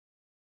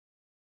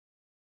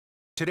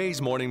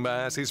Today's morning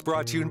mass is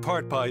brought to you in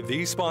part by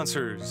these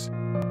sponsors.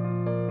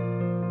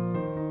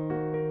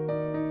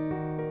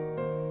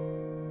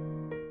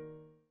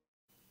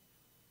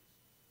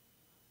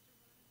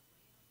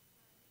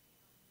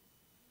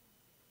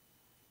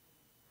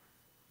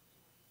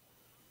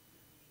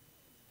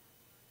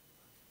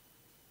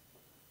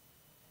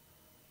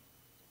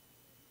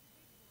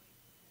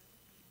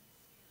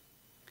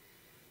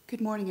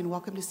 Good morning and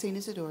welcome to St.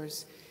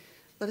 Isidore's.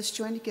 Let us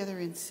join together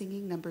in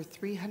singing number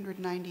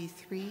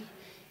 393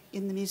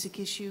 in the music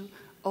issue,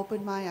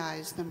 Open My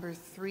Eyes, number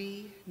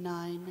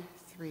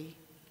 393.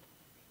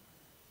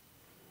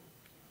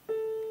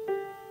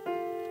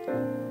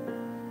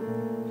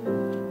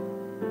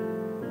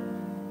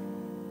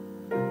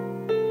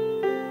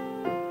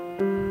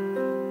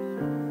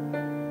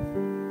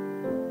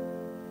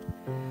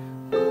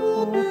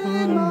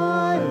 Open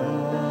my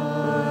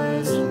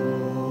eyes,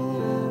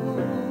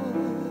 Lord,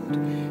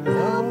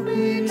 help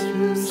me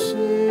to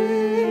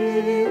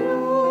see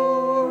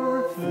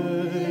your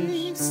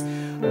face.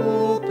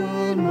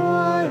 Open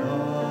my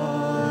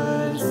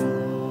eyes,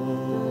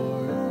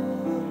 Lord,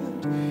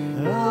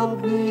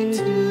 help me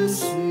to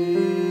see.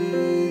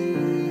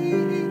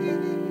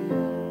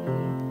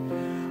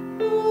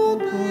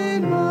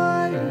 Open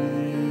my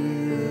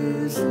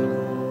ears,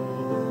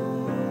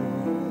 Lord,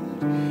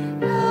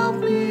 help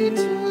me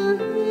to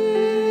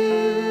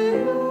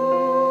hear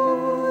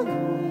your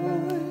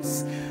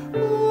voice.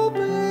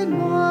 Open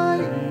my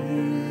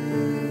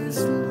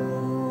ears,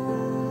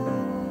 Lord,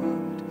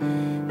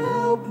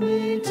 help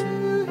me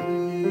to hear.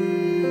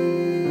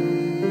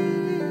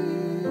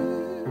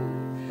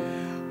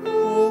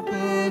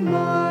 Open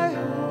my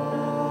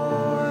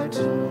heart,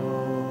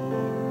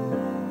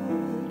 Lord,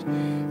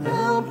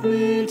 help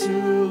me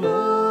to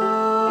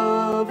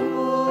love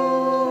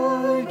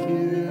like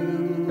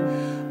you.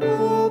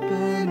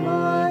 Open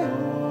my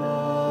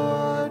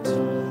heart,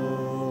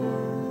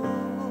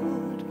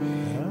 Lord,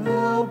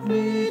 help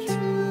me to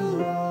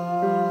love.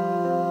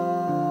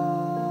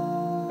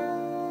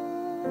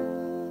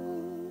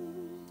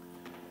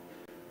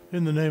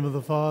 In the name of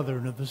the Father,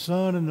 and of the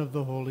Son, and of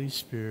the Holy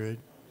Spirit,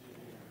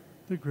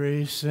 the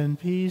grace and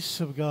peace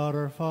of God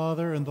our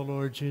Father and the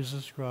Lord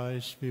Jesus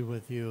Christ be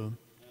with you.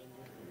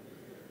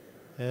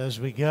 As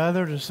we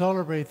gather to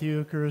celebrate the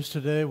Eucharist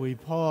today, we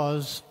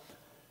pause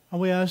and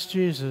we ask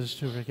Jesus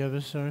to forgive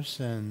us our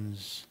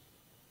sins.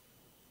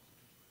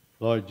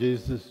 Lord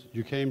Jesus,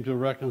 you came to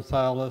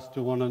reconcile us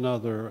to one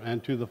another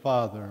and to the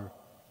Father.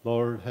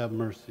 Lord, have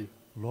mercy.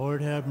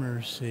 Lord, have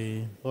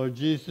mercy. Lord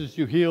Jesus,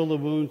 you heal the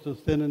wounds of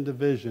sin and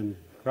division.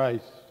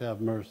 Christ, have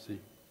mercy.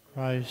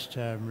 Christ,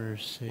 have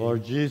mercy.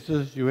 Lord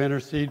Jesus, you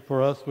intercede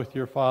for us with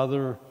your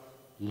Father.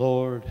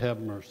 Lord, have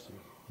mercy.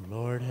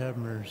 Lord, have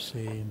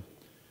mercy.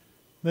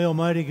 May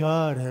Almighty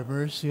God have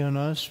mercy on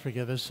us,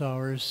 forgive us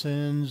our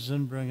sins,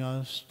 and bring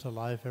us to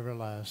life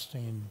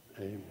everlasting.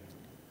 Amen.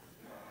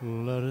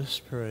 Let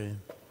us pray.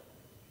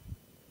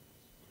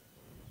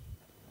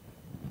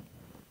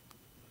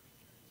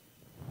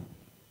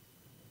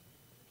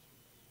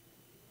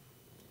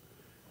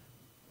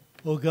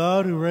 O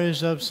God, who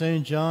raised up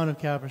St. John of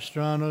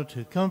Capistrano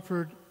to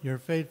comfort your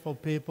faithful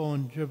people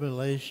in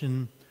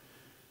tribulation,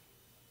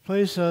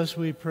 place us,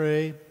 we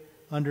pray,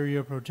 under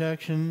your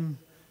protection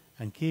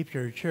and keep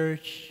your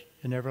church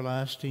in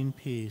everlasting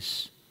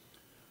peace.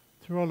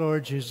 Through our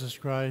Lord Jesus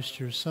Christ,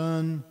 your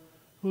Son,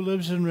 who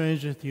lives and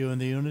reigns with you in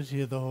the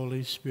unity of the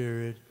Holy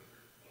Spirit,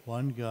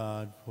 one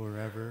God,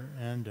 forever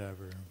and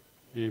ever.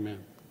 Amen.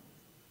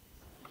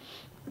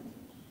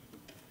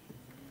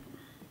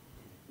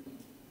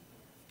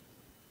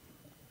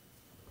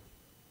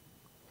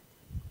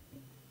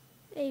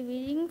 A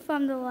reading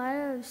from the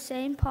letter of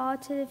St. Paul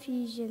to the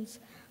Ephesians.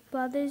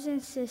 Brothers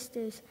and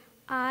sisters,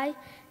 I,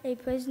 a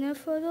prisoner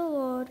for the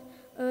Lord,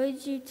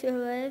 urge you to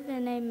live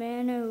in a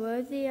manner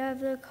worthy of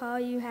the call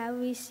you have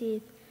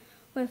received,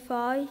 with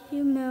all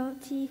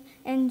humility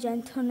and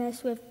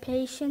gentleness, with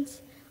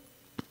patience,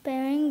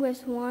 bearing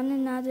with one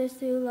another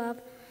through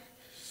love,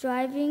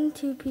 striving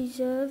to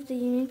preserve the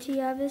unity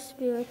of the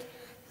Spirit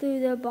through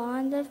the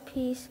bond of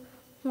peace,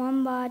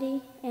 one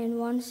body and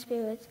one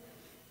Spirit.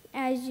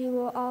 As you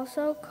were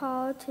also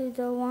called to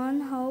the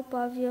one hope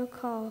of your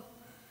call,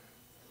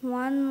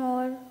 one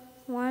Lord,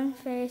 one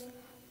faith,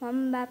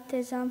 one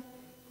baptism,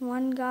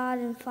 one God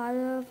and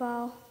Father of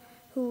all,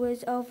 who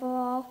is over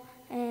all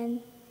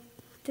and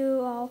through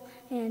all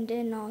and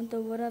in all.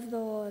 The word of the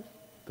Lord.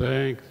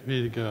 Thanks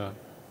be to God.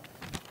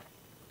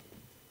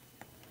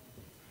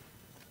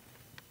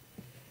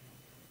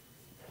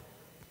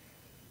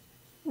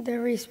 The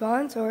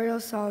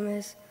responsorial psalm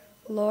is,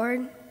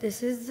 Lord,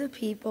 this is the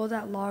people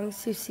that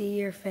longs to see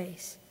your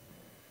face.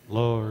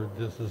 Lord,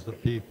 this is the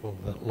people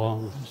that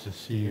longs to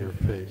see your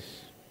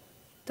face.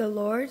 The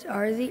Lord's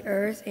are the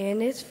earth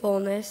and its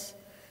fullness,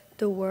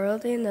 the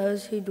world and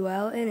those who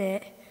dwell in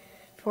it,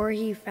 for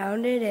he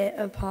founded it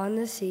upon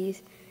the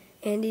seas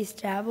and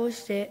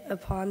established it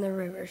upon the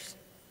rivers.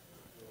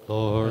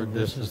 Lord,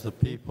 this is the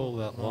people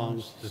that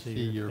longs to see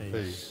your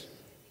face.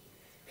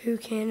 Who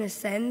can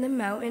ascend the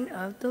mountain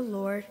of the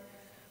Lord,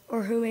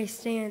 or who may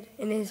stand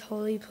in his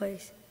holy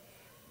place.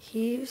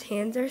 He whose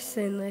hands are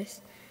sinless,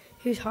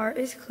 whose heart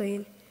is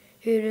clean,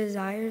 who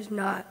desires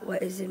not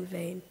what is in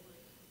vain.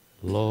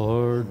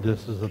 Lord,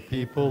 this is a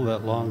people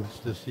that longs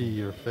to see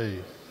your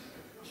face.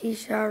 He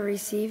shall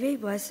receive a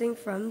blessing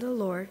from the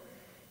Lord,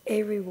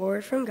 a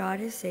reward from God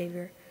his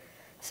Savior.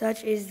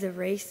 Such is the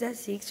race that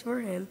seeks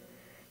for him,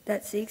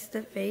 that seeks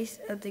the face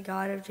of the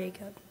God of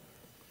Jacob.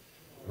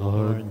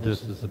 Lord,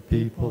 this is a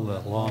people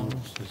that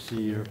longs to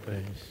see your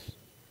face.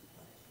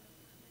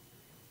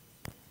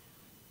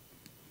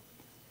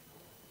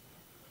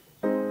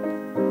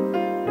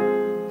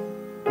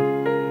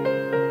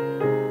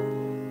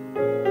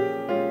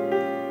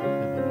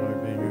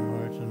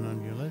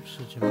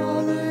 That you may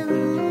live in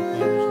the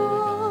kingdom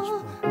of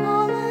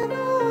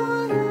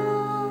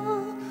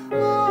the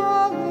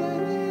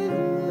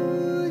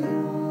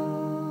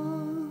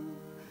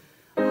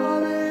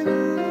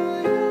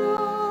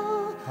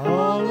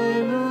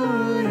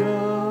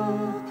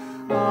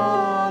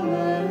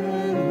Father's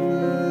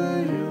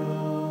holy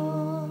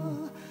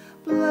gospel.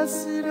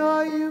 Blessed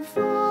are you,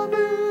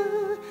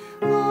 Father,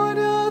 Lord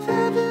of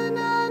heaven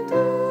and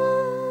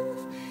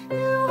earth.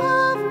 You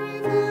have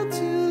revealed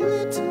to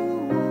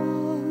little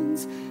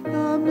ones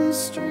the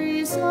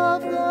mysteries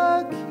of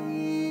the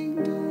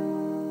kingdom.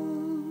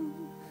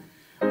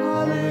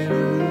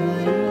 Alleluia,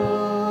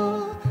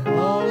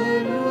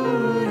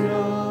 alleluia,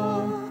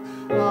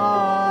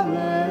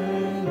 alleluia.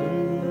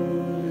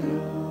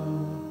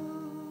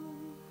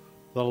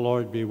 The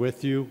Lord be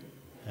with you.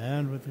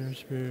 And with your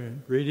spirit.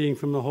 Reading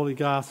from the Holy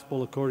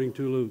Gospel according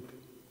to Luke.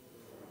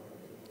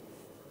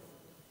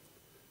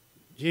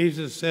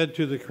 Jesus said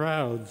to the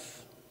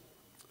crowds,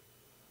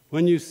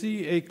 "When you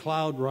see a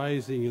cloud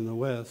rising in the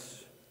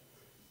west,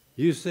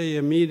 you say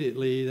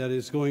immediately that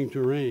it's going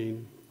to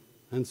rain,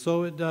 and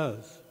so it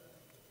does.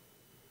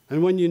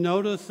 And when you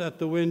notice that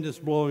the wind is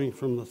blowing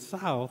from the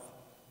south,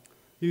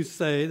 you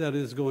say that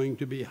it's going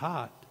to be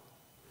hot,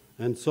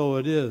 and so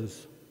it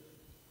is.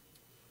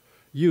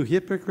 You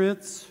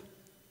hypocrites!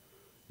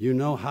 You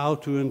know how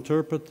to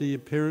interpret the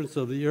appearance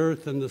of the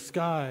earth and the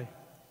sky.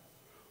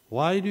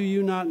 Why do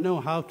you not know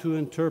how to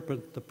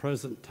interpret the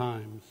present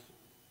times?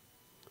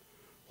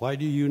 Why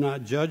do you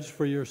not judge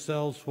for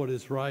yourselves what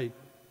is right?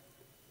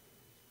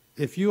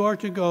 If you are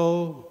to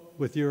go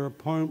with your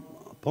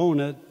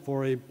opponent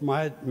for a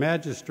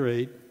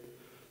magistrate,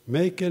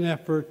 make an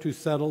effort to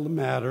settle the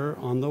matter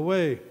on the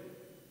way.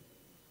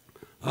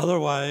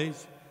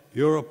 Otherwise,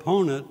 your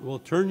opponent will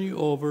turn you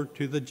over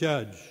to the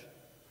judge,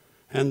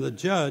 and the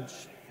judge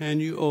hand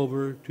you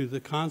over to the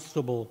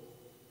constable,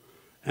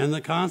 and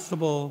the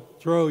constable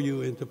throw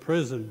you into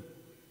prison.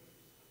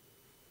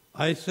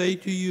 I say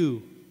to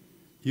you,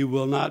 you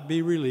will not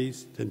be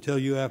released until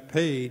you have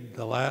paid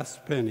the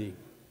last penny."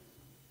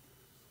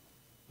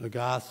 The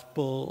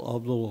Gospel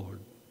of the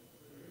Lord.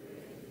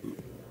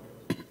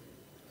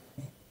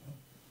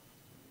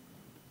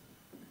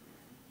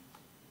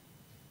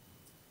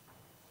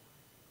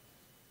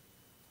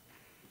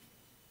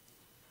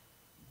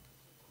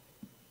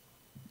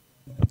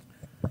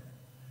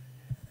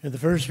 In the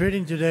first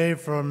reading today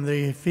from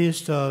the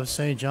feast of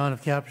St. John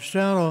of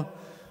Capistrano,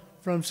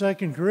 from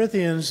 2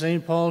 Corinthians,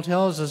 St. Paul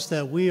tells us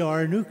that we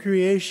are a new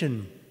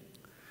creation.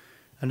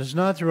 And it's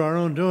not through our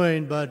own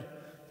doing,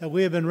 but that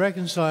we have been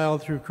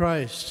reconciled through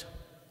Christ.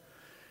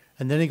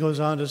 And then he goes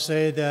on to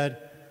say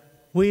that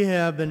we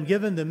have been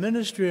given the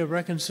ministry of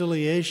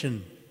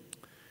reconciliation.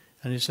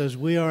 And he says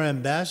we are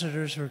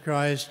ambassadors for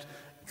Christ.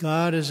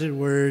 God, as it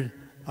were,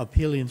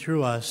 appealing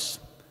through us.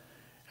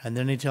 And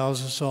then he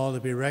tells us all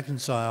to be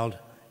reconciled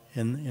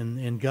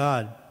in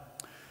God.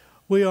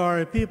 We are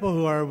a people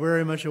who are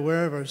very much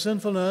aware of our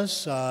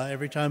sinfulness.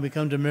 Every time we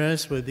come to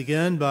Mass, we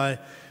begin by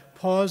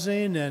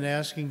pausing and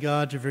asking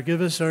God to forgive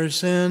us our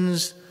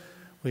sins.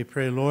 We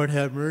pray, Lord,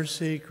 have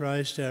mercy,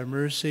 Christ, have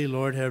mercy,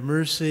 Lord, have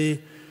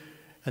mercy.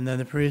 And then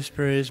the priest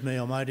prays, may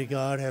Almighty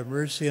God have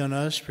mercy on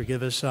us,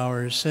 forgive us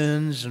our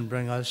sins, and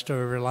bring us to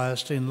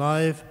everlasting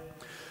life.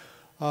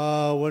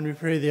 When we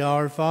pray the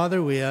Our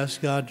Father, we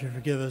ask God to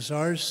forgive us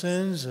our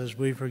sins as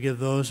we forgive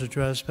those who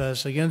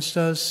trespass against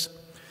us.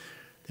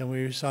 Then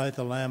we recite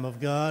the Lamb of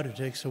God who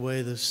takes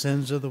away the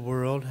sins of the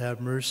world. Have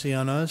mercy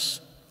on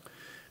us.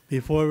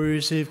 Before we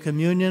receive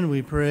communion,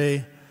 we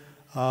pray,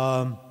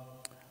 I'm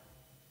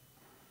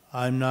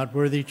not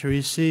worthy to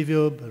receive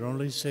you, but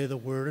only say the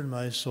word and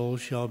my soul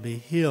shall be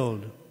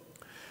healed.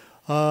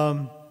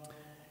 In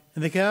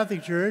the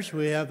Catholic Church,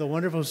 we have the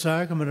wonderful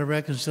sacrament of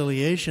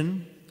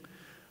reconciliation.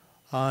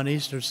 On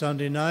Easter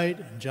Sunday night,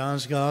 in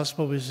John's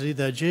Gospel, we see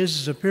that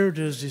Jesus appeared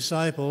to his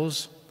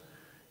disciples.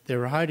 They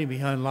were hiding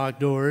behind locked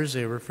doors.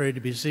 They were afraid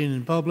to be seen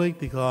in public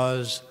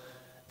because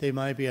they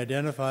might be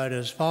identified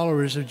as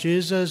followers of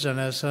Jesus, and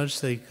as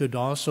such, they could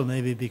also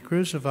maybe be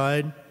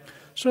crucified.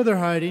 So they're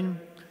hiding,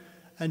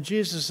 and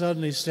Jesus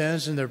suddenly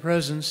stands in their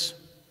presence.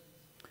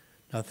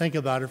 Now think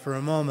about it for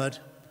a moment.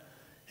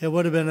 It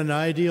would have been an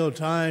ideal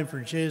time for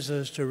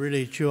Jesus to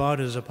really chew out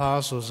his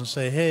apostles and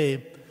say,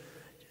 hey,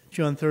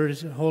 on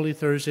Holy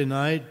Thursday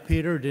night,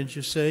 Peter, didn't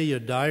you say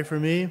you'd die for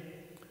me?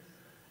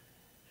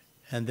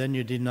 And then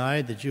you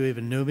denied that you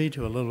even knew me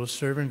to a little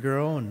servant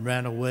girl and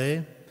ran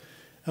away.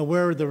 And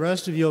where the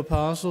rest of you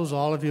apostles,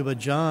 all of you but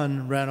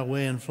John, ran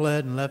away and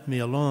fled and left me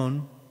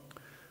alone.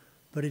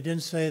 But he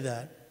didn't say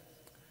that.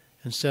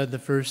 Instead, the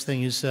first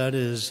thing he said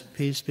is,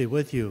 peace be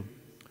with you.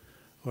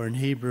 Or in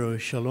Hebrew,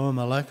 shalom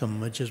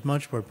aleichem, which is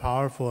much more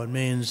powerful. It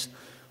means,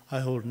 I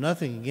hold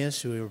nothing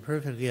against you. We were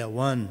perfectly at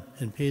one,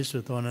 in peace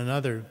with one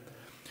another.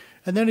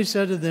 And then he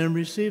said to them,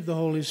 receive the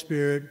Holy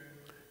Spirit,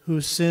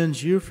 whose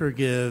sins you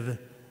forgive,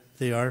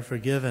 they are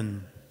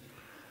forgiven.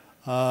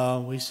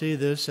 We see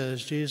this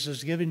as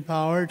Jesus giving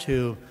power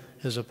to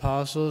his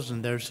apostles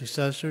and their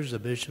successors, the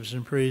bishops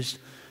and priests,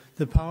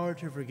 the power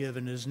to forgive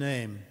in his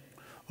name.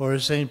 Or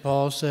as St.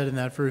 Paul said in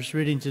that first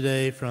reading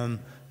today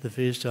from the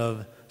feast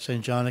of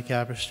St. John of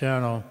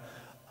Capistrano,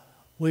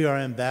 we are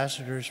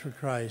ambassadors for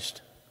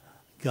Christ.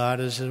 God,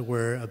 as it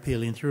were,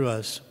 appealing through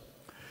us.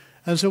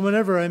 And so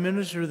whenever I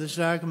minister the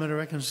sacrament of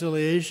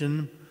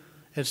reconciliation,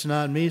 it's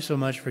not me so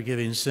much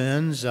forgiving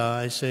sins.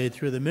 I say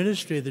through the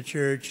ministry of the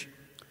church,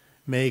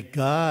 may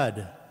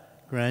God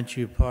grant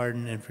you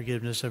pardon and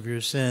forgiveness of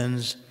your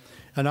sins.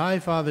 And I,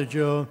 Father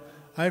Joe,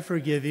 I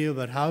forgive you,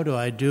 but how do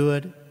I do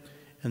it?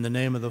 In the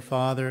name of the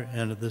Father,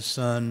 and of the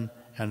Son,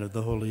 and of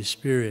the Holy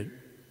Spirit.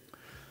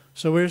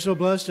 So we're so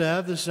blessed to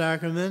have the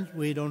sacrament.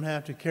 We don't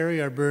have to carry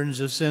our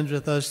burdens of sins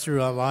with us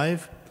throughout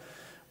life.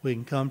 We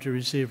can come to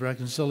receive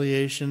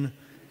reconciliation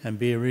and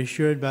be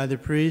reassured by the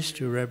priest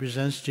who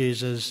represents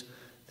Jesus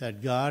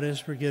that God has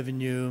forgiven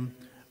you.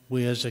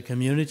 We as a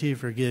community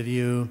forgive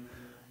you.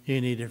 You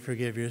need to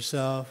forgive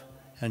yourself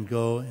and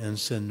go and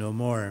sin no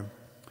more.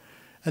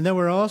 And then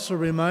we're also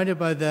reminded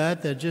by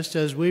that just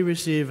as we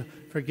receive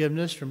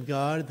forgiveness from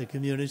God, the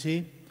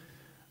community,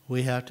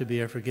 we have to be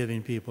a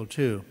forgiving people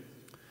too.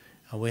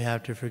 And we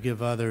have to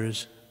forgive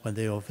others when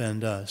they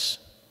offend us.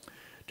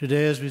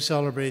 Today, as we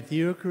celebrate the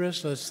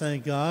Eucharist, let's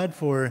thank God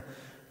for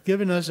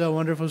giving us that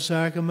wonderful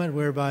sacrament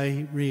whereby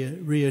he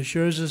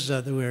reassures us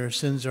that our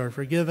sins are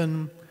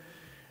forgiven.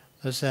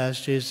 Let's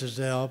ask Jesus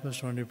to help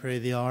us when we pray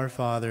the Our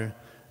Father,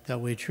 that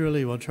we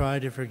truly will try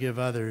to forgive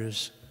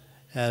others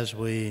as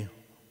we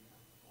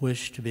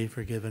wish to be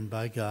forgiven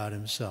by God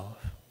himself.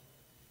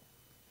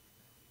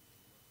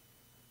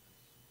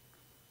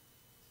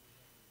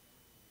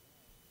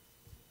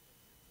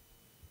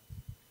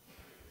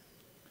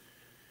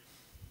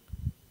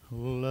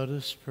 Let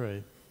us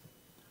pray.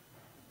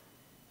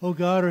 O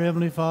God, our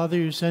Heavenly Father,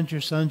 you sent your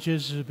Son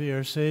Jesus to be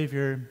our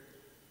Savior.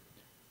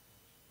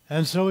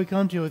 And so we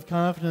come to you with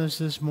confidence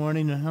this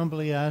morning and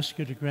humbly ask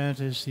you to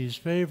grant us these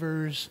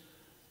favors,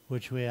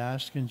 which we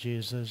ask in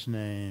Jesus'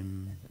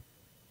 name.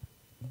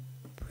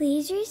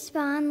 Please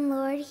respond,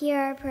 Lord, hear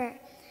our prayer.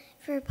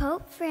 For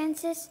Pope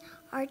Francis,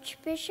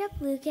 Archbishop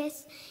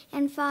Lucas,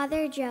 and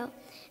Father Joe,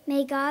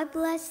 may God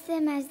bless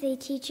them as they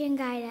teach and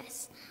guide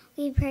us.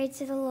 We pray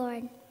to the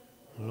Lord.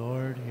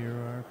 Lord, hear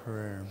our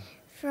prayer.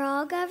 For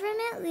all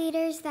government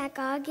leaders, that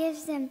God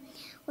gives them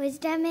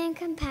wisdom and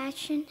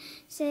compassion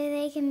so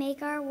they can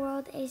make our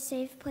world a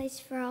safe place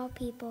for all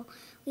people.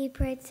 We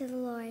pray to the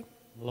Lord.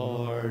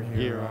 Lord,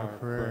 hear our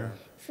prayer.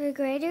 For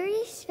greater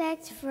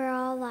respect for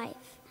all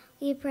life,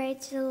 we pray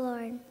to the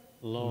Lord.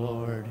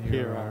 Lord,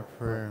 hear our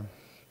prayer.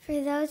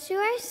 For those who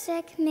are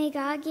sick, may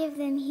God give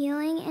them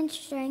healing and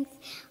strength.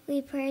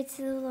 We pray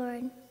to the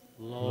Lord.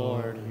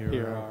 Lord,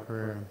 hear our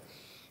prayer.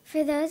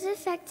 For those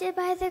affected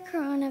by the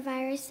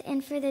coronavirus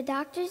and for the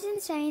doctors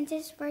and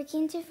scientists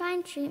working to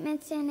find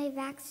treatments and a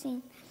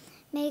vaccine,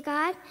 may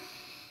God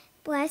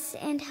bless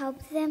and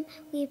help them.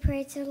 We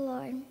pray to the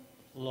Lord.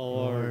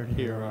 Lord,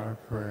 hear our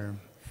prayer.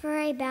 For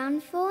a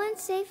bountiful and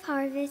safe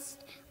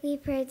harvest, we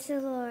pray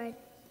to the Lord.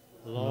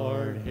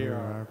 Lord, hear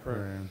our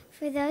prayer.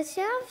 For those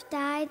who have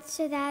died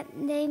so that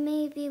they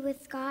may be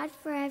with God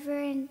forever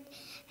in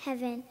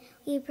heaven,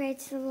 we pray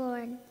to the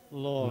Lord.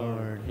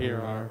 Lord,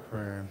 hear our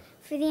prayer.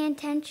 For the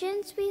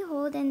intentions we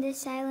hold in the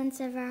silence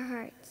of our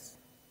hearts,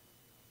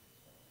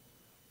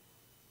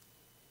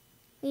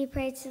 we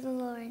pray to the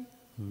Lord.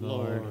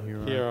 Lord,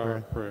 hear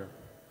our prayer.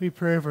 We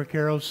pray for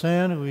Carol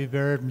Sand, who we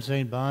buried from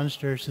St. Bon's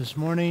Church this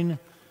morning.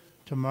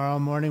 Tomorrow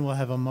morning we'll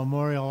have a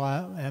memorial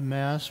at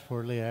Mass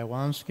for Lee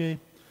Iwanski.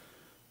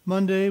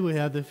 Monday we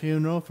have the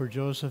funeral for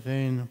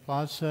Josephine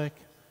Plotzek,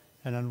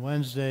 and on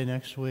Wednesday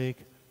next week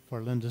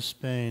for Linda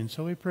Spain.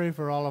 So we pray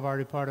for all of our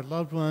departed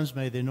loved ones.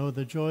 May they know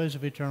the joys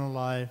of eternal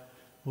life.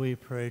 We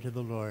pray to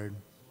the Lord.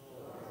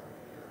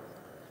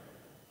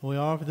 We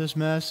offer this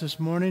Mass this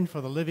morning for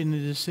the living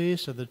and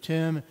deceased of the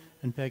Tim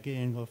and Peggy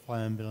Engel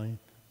family.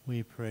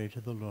 We pray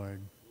to the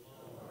Lord.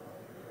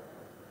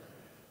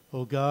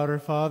 O God, our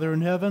Father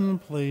in heaven,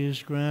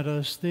 please grant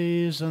us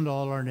these and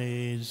all our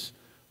needs,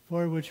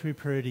 for which we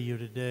pray to you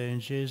today in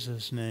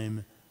Jesus'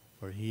 name,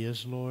 for he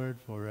is Lord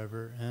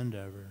forever and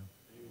ever.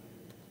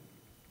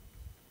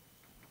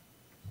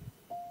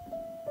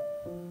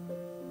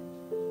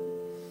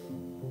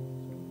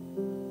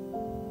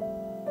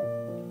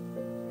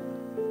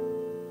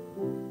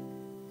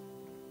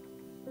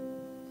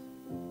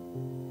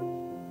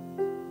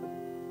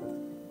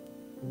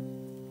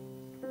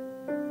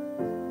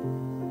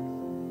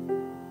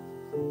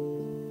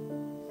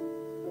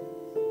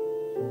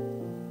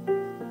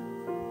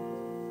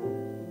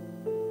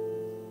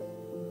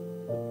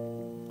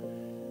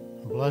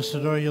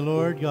 Blessed are you,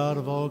 Lord, God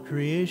of all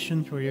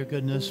creation. Through your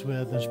goodness we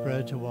have this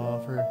bread to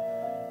offer,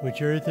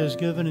 which earth has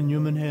given and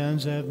human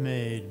hands have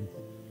made.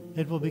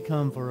 It will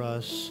become for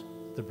us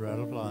the bread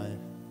of life.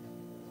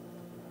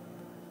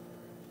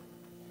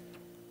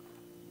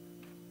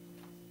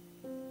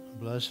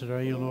 Blessed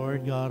are you,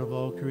 Lord, God of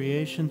all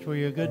creation. Through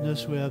your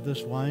goodness we have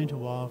this wine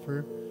to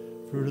offer,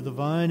 fruit of the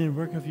vine and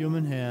work of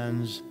human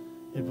hands.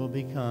 It will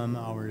become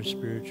our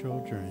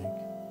spiritual drink.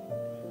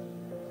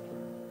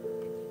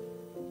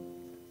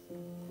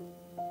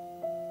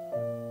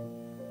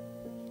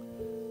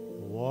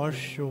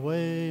 Wash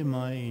away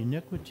my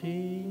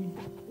iniquity,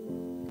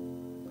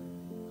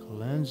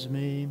 cleanse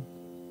me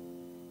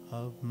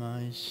of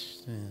my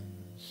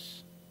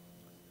sins.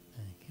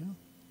 Thank you.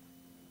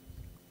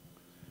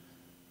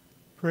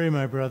 Pray,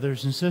 my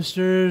brothers and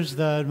sisters,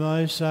 that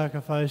my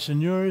sacrifice and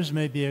yours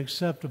may be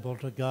acceptable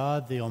to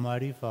God, the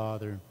Almighty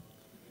Father.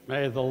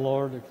 May the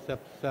Lord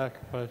accept the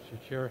sacrifice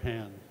at your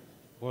hand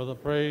for the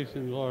praise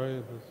and glory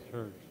of his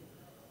church,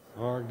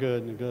 for our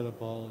good and the good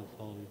of all his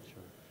holy church.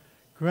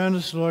 Grant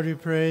us, Lord, we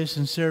pray,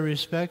 sincere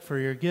respect for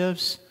your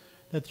gifts,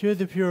 that through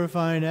the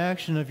purifying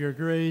action of your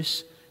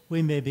grace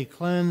we may be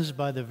cleansed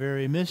by the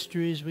very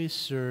mysteries we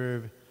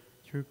serve,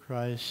 through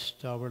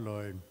Christ our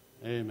Lord.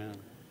 Amen.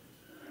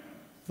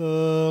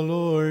 The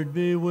Lord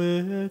be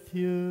with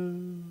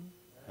you.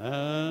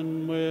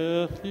 And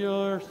with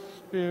your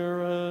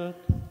spirit,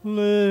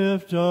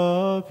 Lift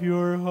up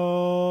your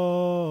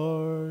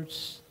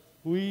hearts.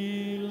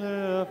 we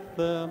lift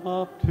them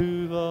up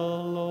to the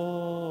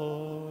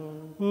Lord.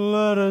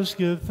 Let us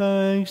give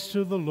thanks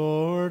to the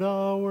Lord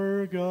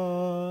our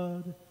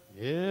God.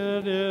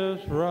 It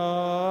is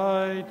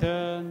right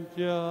and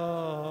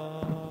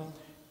just.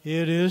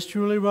 It is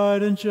truly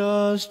right and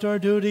just, our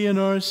duty and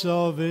our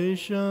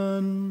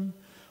salvation,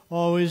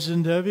 always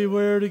and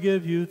everywhere to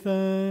give you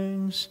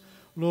thanks,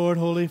 Lord,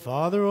 Holy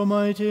Father,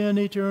 Almighty and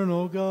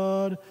eternal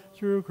God,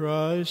 through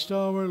Christ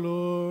our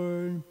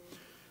Lord.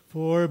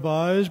 For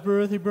by his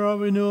birth he brought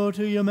renewal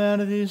to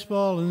humanity's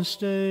fallen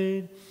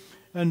state,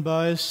 and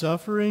by his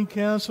suffering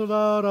canceled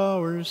out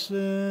our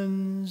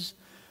sins.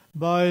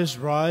 By his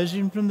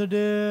rising from the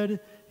dead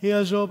he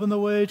has opened the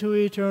way to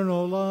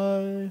eternal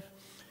life,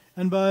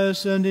 and by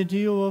ascending to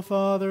you, O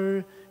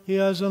Father, he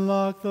has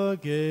unlocked the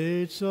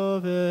gates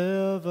of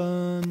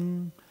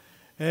heaven.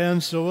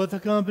 And so with the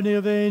company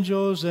of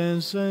angels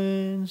and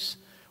saints,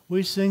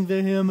 we sing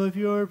the hymn of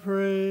your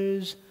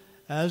praise,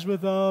 as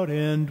without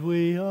end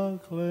we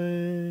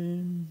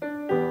acclaim.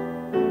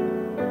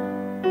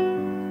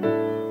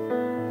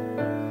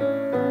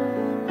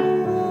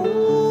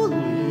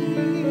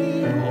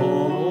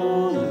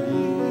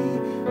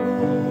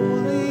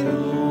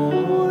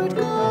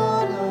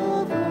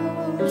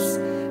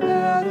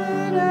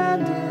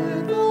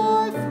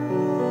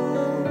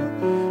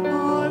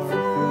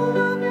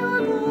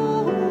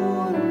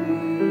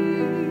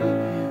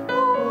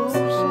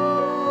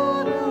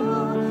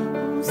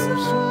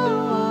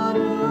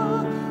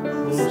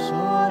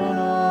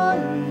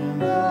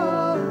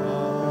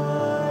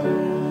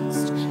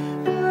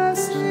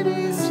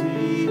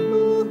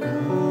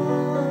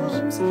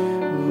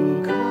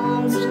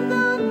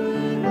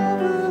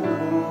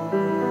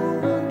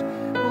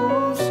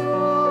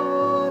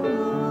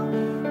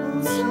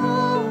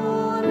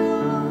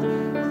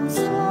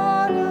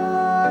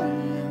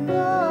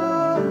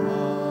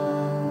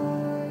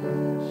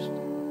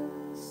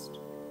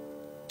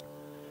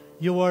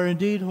 You are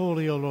indeed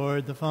holy, O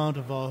Lord, the fount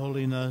of all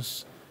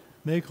holiness.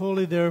 Make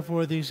holy,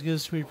 therefore, these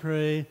gifts, we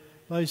pray,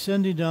 by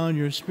sending down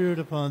your Spirit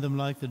upon them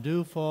like the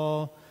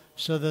dewfall,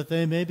 so that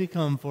they may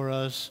become for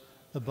us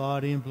the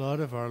body and blood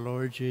of our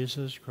Lord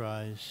Jesus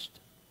Christ.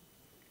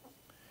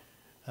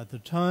 At the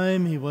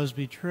time he was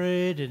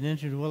betrayed and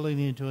entered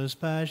willingly into his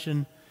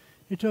passion,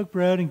 he took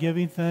bread and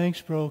giving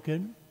thanks broke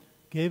it,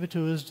 gave it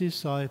to his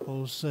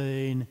disciples,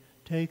 saying,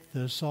 "Take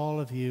this, all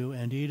of you,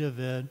 and eat of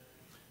it,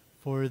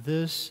 for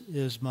this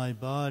is my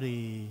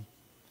body,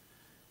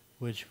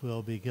 which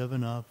will be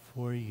given up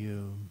for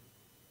you."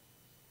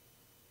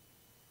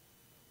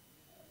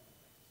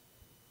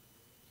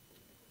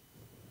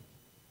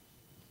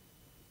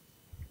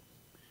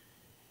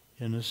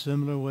 In a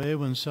similar way,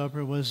 when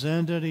supper was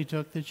ended, he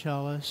took the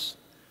chalice,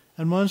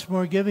 and once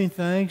more giving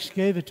thanks,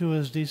 gave it to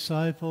his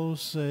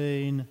disciples,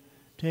 saying,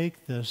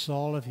 "Take this,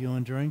 all of you,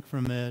 and drink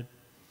from it,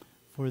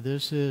 for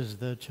this is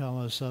the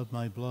chalice of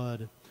my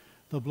blood,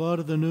 the blood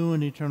of the new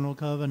and eternal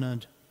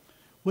covenant,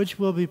 which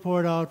will be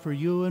poured out for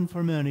you and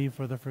for many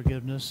for the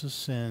forgiveness of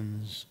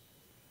sins.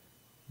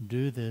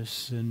 Do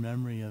this in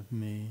memory of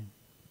me."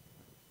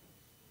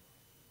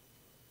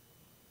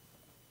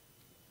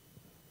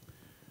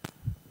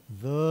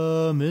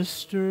 The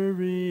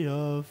mystery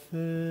of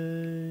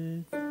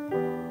faith.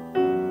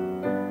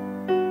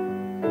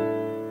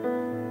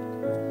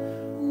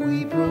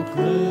 We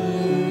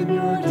proclaim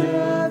your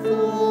death,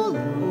 O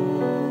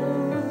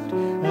Lord,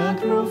 and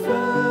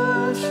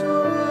profess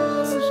your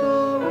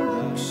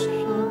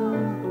resurrection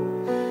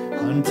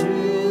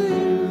until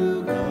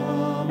you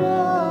come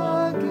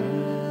again.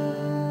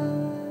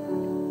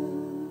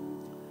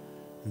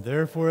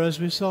 Therefore, as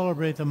we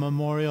celebrate the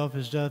memorial of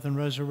his death and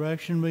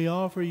resurrection, we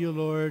offer you,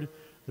 Lord,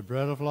 the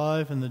bread of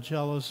life and the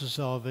chalice of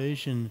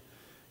salvation,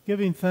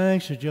 giving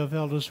thanks that you have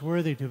held us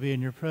worthy to be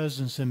in your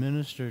presence and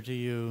minister to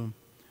you.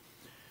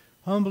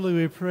 Humbly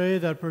we pray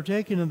that,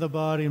 partaking of the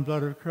body and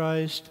blood of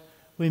Christ,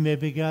 we may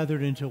be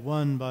gathered into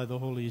one by the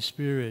Holy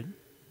Spirit.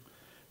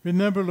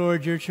 Remember,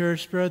 Lord, your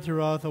church spread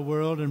throughout the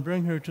world and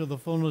bring her to the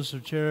fullness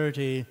of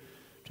charity,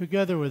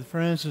 together with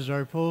Francis,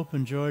 our Pope,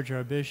 and George,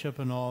 our Bishop,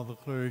 and all the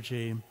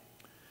clergy.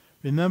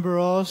 Remember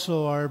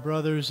also our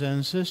brothers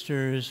and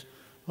sisters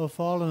who have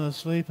fallen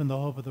asleep in the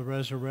hope of the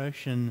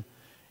resurrection,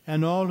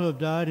 and all who have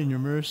died in your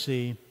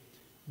mercy.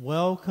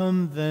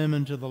 Welcome them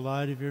into the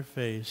light of your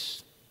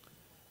face.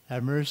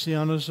 Have mercy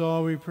on us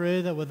all, we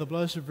pray, that with the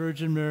Blessed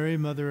Virgin Mary,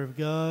 Mother of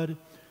God,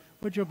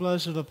 with your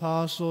blessed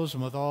apostles,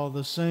 and with all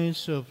the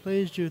saints who have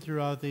pleased you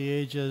throughout the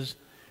ages,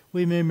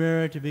 we may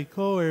merit to be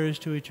co-heirs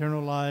to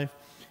eternal life,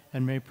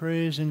 and may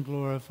praise and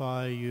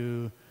glorify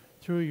you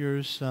through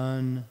your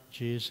Son,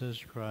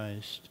 Jesus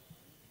Christ.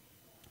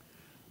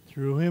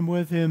 Through him,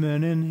 with him,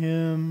 and in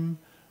him,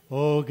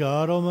 O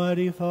God,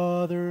 Almighty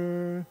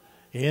Father,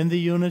 in the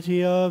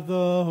unity of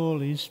the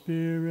Holy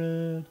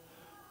Spirit,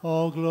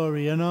 all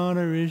glory and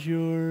honor is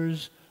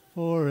yours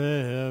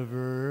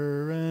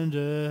forever and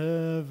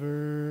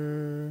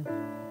ever.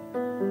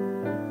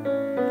 Amen.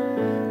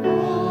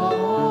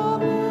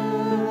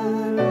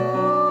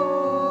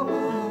 Amen.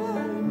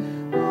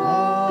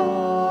 Amen.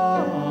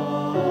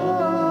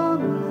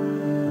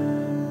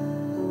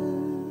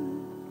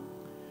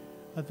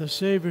 At the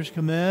Savior's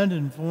command,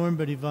 informed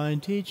by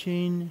divine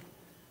teaching,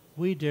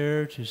 we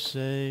dare to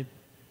say,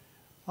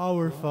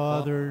 Our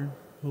Father,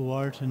 who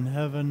art in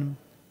heaven,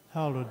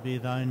 hallowed be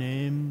thy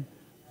name.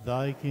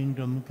 Thy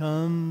kingdom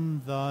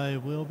come, thy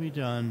will be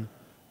done,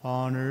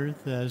 on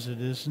earth as it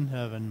is in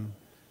heaven.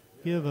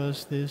 Give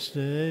us this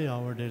day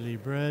our daily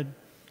bread,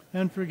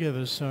 and forgive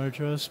us our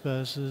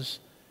trespasses,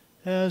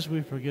 as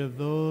we forgive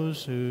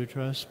those who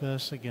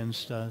trespass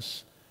against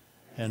us.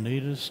 And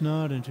lead us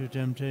not into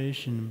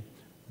temptation,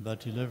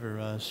 but deliver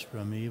us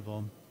from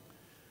evil.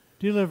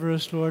 Deliver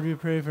us, Lord, we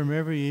pray, from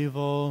every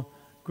evil.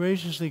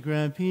 Graciously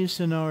grant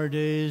peace in our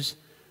days,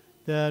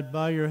 that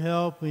by your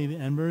help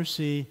and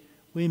mercy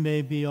we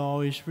may be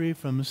always free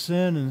from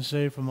sin and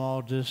safe from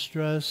all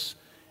distress,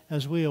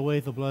 as we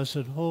await the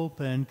blessed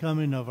hope and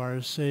coming of our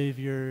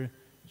Savior,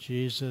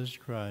 Jesus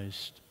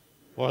Christ.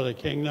 For the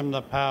kingdom,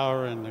 the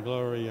power, and the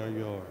glory are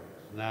yours,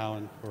 now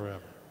and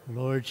forever.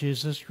 Lord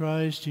Jesus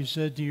Christ, you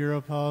said to your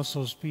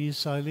apostles,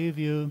 Peace I leave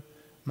you,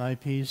 my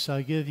peace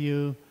I give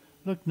you.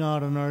 Look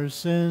not on our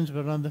sins,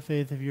 but on the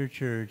faith of your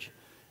church,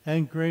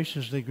 and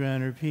graciously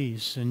grant her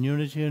peace in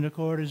unity and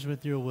accordance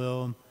with your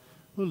will,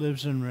 who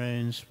lives and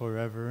reigns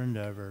forever and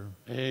ever.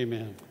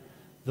 Amen.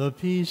 The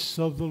peace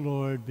of the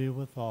Lord be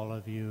with all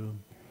of you.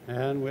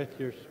 And with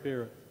your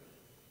spirit.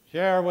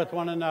 Share with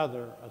one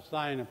another a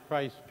sign of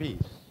Christ's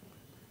peace.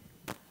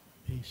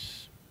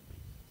 Peace.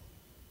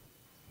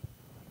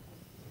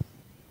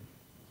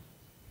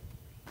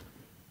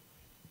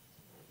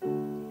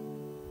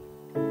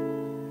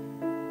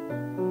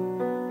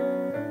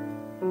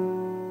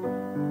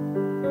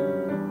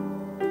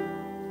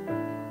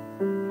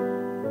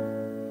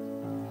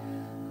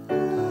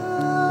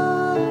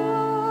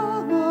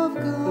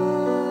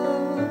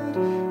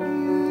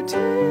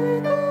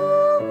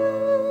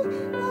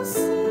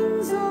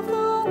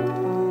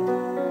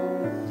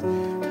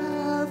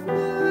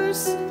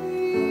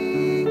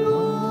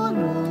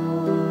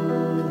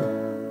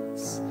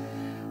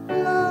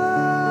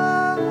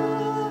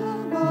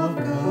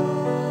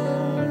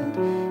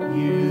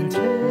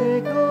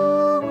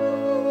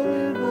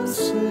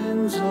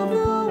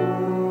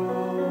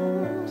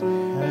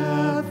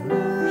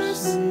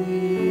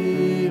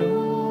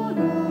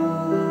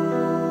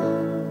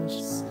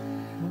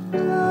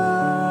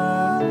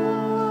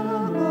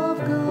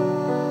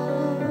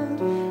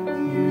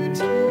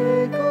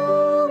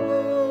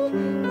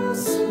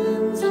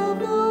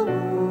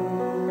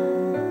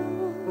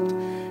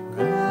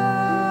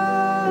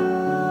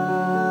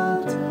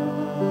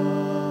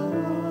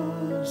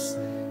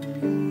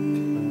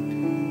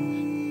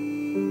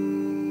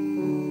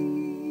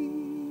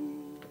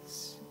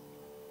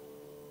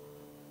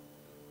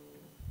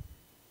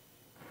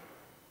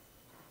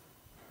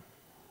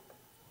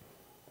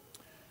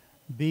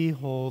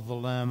 Behold the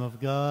Lamb of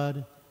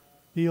God.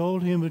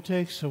 Behold him who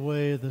takes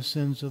away the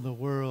sins of the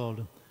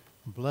world.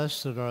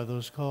 Blessed are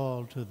those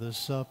called to the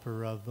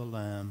supper of the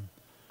Lamb.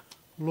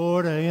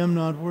 Lord, I am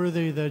not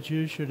worthy that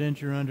you should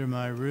enter under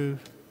my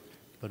roof,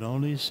 but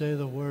only say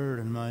the word,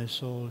 and my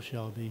soul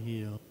shall be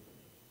healed.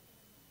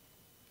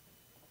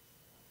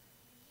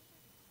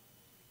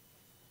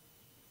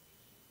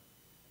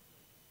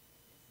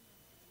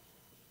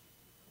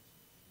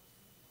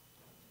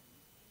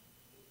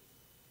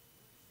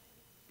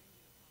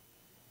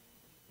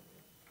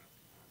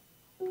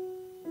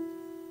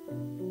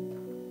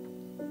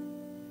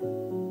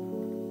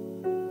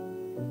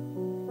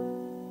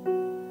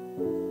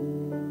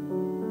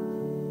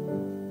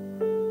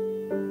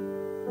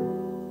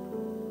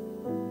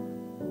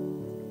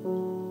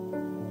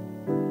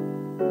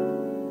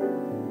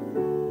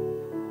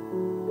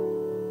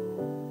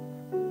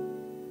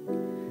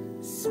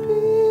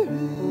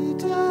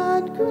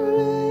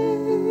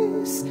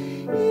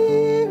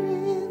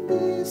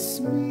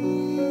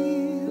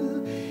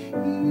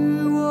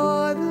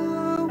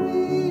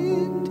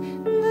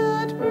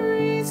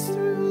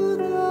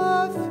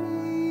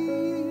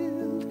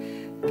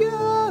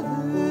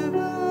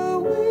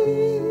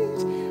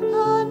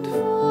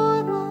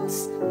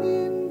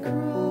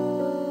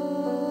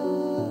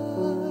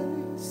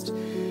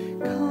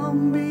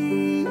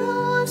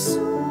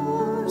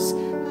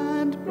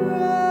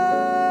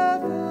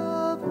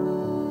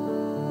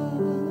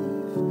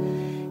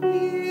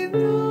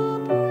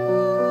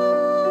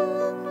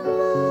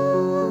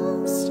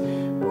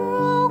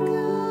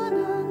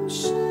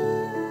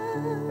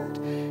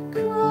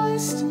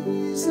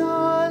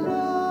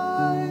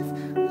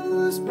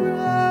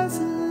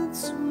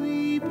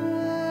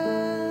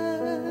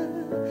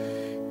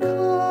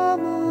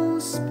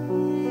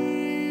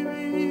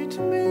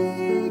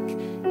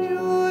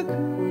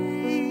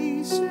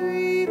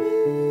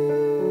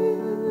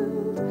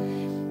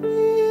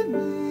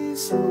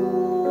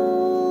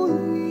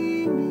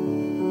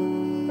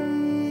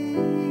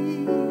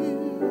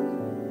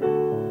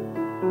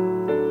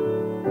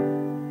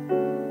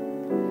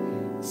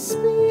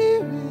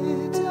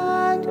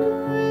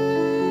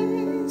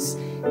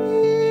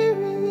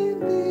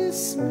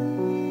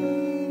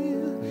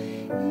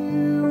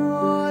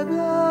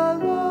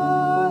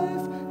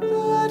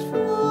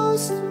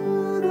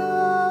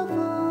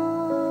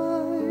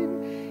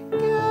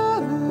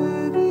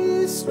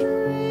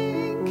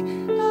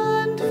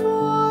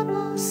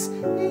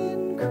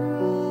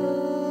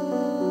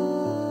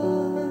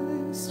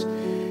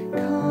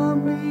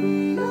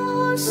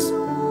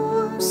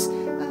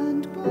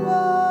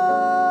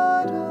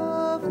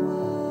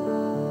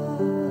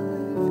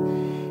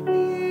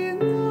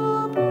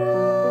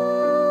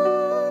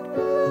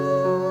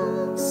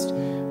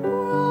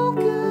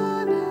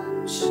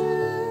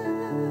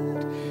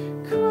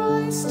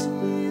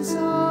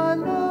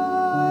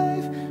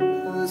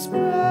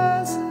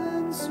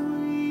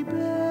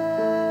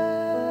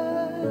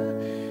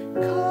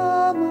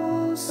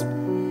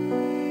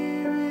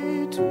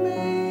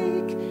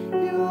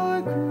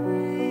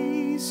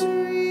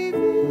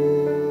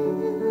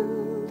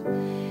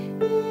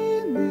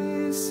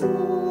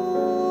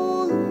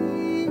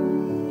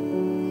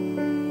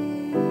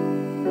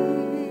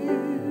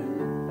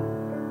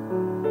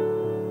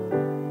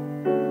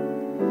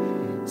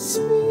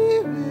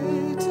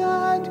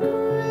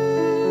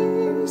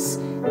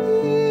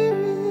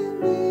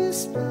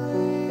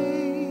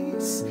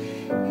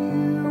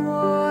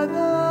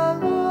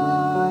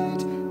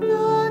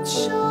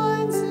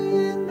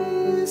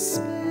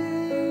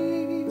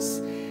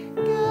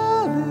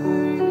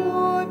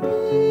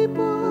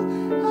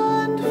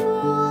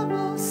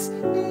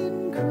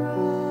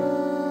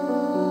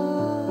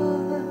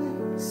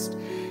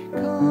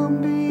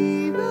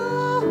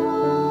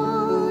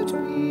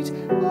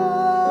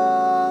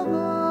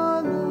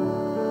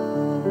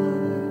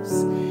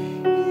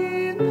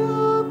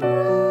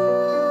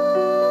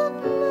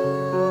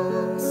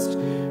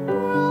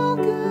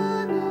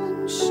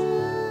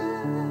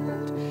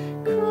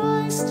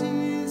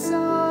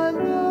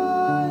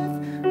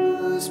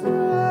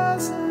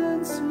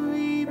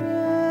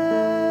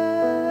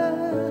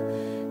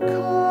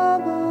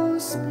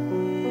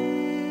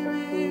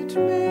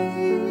 might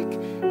make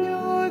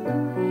your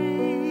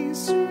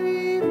grace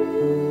revealed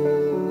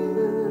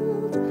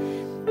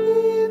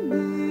in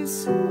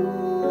this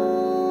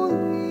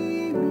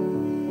holy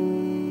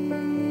meal.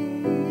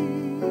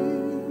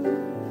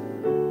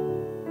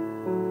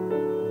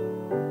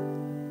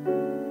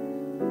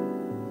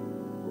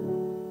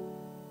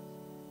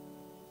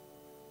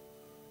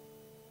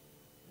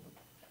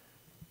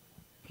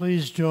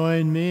 Please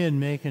join me in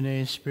making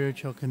a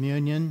spiritual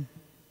communion.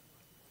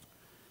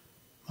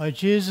 My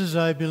Jesus,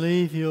 I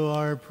believe you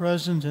are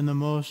present in the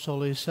most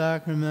holy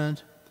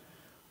sacrament.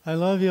 I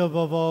love you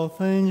above all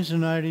things,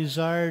 and I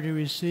desire to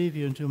receive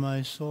you into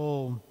my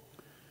soul.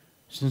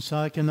 Since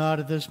I cannot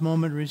at this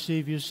moment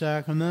receive you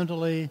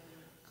sacramentally,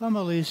 come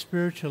at least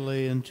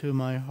spiritually into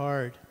my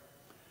heart.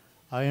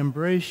 I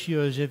embrace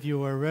you as if you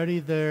were already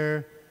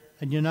there,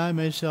 and unite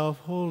myself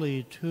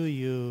wholly to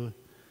you.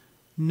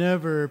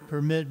 Never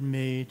permit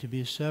me to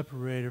be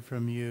separated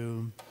from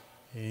you.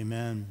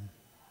 Amen.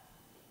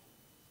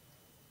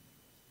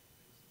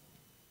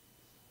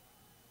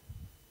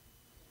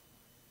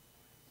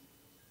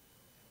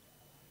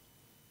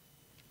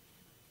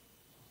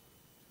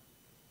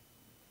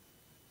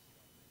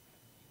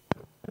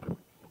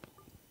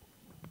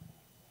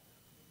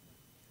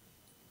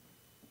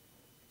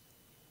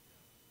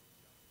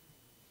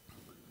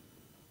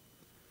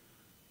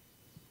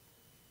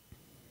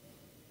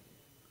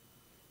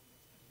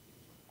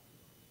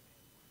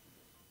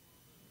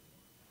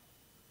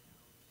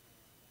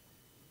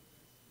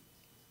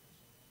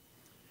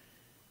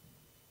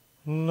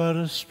 Let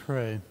us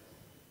pray.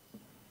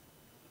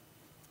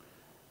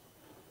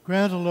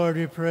 Grant, O Lord,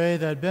 we pray,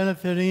 that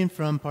benefiting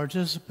from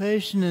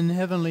participation in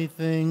heavenly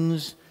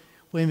things,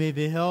 we may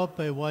be helped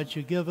by what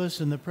you give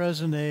us in the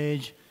present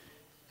age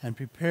and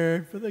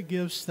prepared for the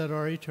gifts that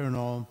are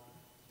eternal,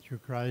 through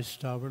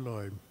Christ our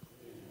Lord.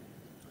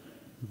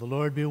 The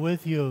Lord be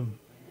with you.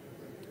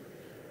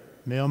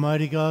 May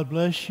Almighty God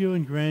bless you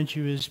and grant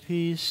you his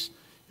peace,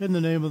 in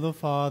the name of the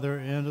Father,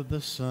 and of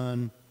the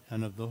Son,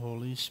 and of the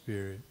Holy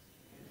Spirit.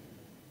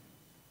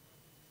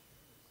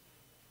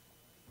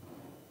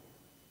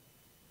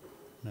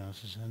 Now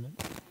suspended.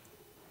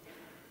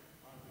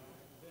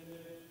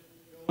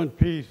 Go in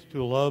peace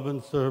to love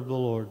and serve the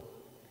Lord.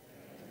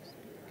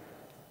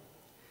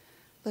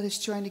 Let us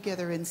join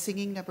together in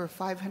singing number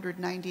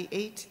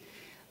 598,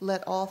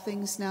 Let All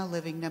Things Now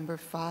Living, number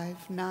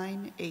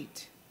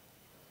 598.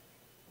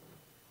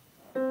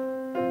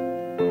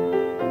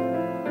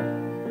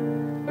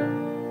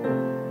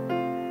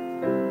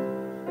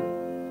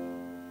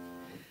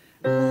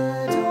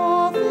 Let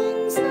all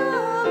things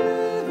now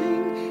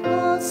living,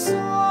 a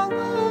song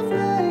of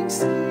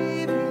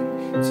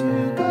thanksgiving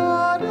to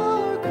God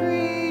our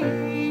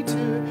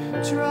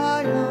Creator,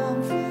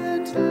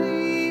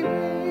 triumphantly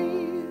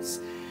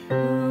raise,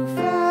 who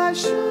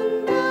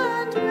fashioned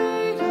and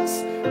made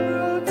us,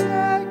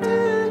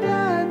 protected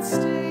and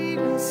stayed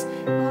us,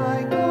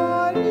 by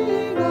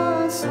guarding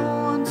us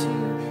on to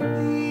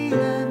the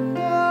end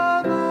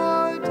of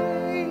our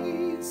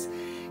days.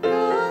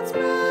 God's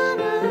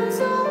banners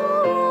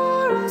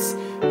o'er us,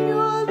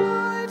 pure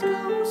light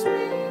comes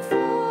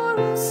before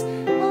us,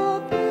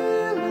 a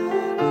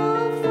pillar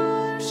of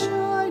fire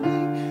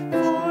shining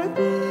forth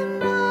in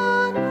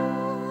the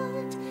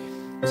night,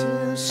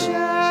 till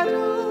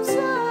shadows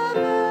have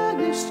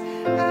vanished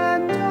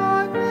and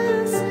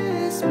darkness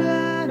is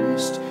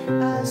banished,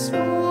 as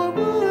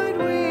forward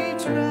we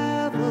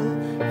travel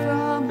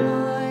from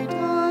light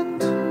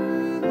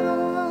unto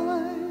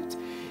light.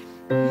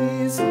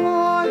 His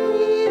law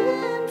he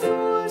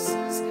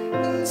enforces,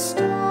 the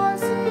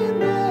stars in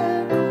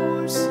their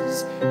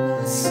courses,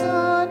 the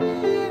sun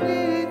in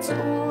its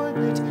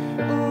orbit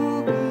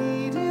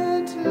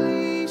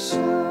obediently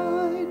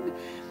shine.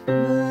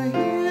 The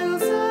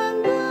hills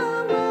and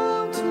the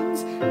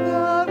mountains,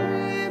 the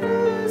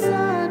rivers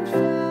and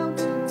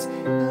fountains,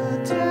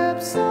 the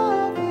depths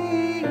of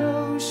the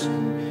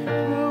ocean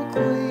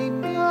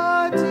proclaim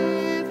God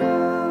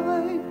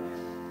divine.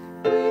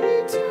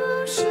 We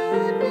too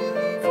should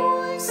be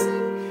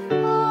voicing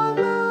our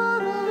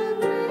love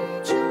and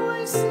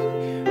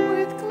rejoicing,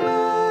 with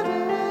glad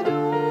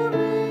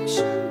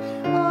adoration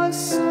a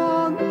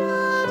song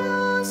let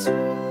us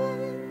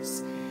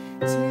raise,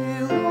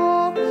 till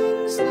all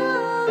things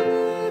now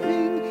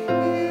living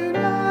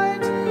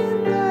unite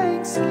in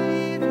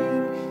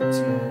thanksgiving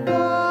to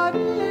God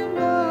in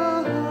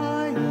the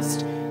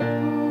highest.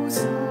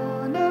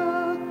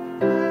 Hosanna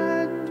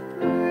and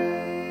praise.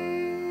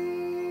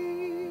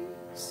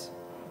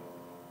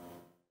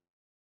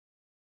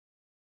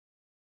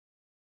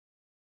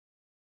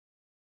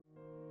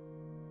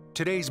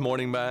 Today's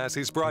morning mass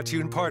is brought to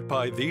you in part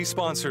by these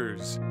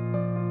sponsors: